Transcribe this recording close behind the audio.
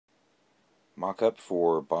mock-up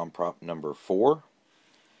for bomb prop number 4.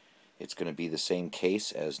 It's going to be the same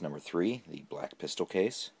case as number 3, the black pistol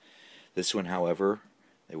case. This one, however,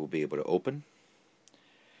 they will be able to open.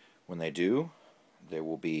 When they do, there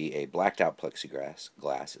will be a blacked out plexiglass.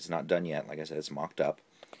 It's not done yet, like I said, it's mocked up.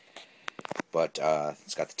 But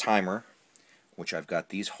it's got the timer, which I've got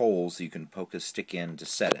these holes you can poke a stick in to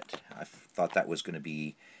set it. I thought that was going to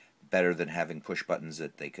be better than having push buttons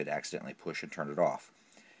that they could accidentally push and turn it off.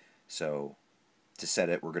 So to set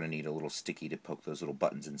it, we're going to need a little sticky to poke those little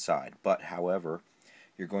buttons inside. But however,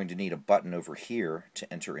 you're going to need a button over here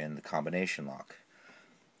to enter in the combination lock.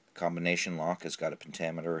 The combination lock has got a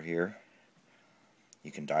pentameter here.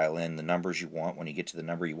 You can dial in the numbers you want. When you get to the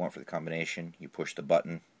number you want for the combination, you push the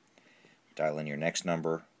button, dial in your next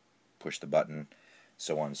number, push the button,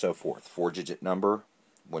 so on and so forth. 4-digit number,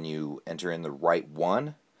 when you enter in the right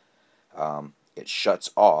one, it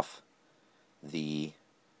shuts off the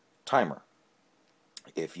timer.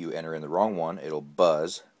 If you enter in the wrong one, it'll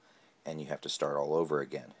buzz and you have to start all over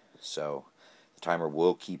again. So the timer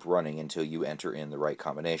will keep running until you enter in the right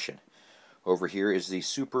combination. Over here is the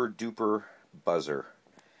super duper buzzer.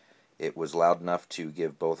 It was loud enough to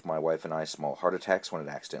give both my wife and I small heart attacks when it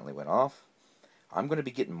accidentally went off. I'm going to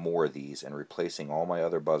be getting more of these and replacing all my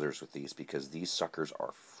other buzzers with these because these suckers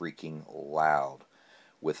are freaking loud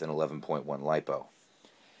with an 11.1 LiPo.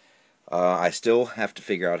 I still have to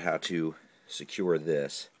figure out how to secure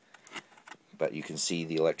this, but you can see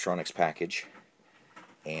the electronics package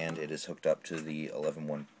and it is hooked up to the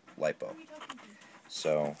 11.1 LiPo.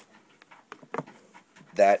 So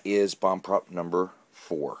that is bomb prop number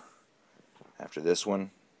 4. After this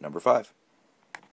one, number 5.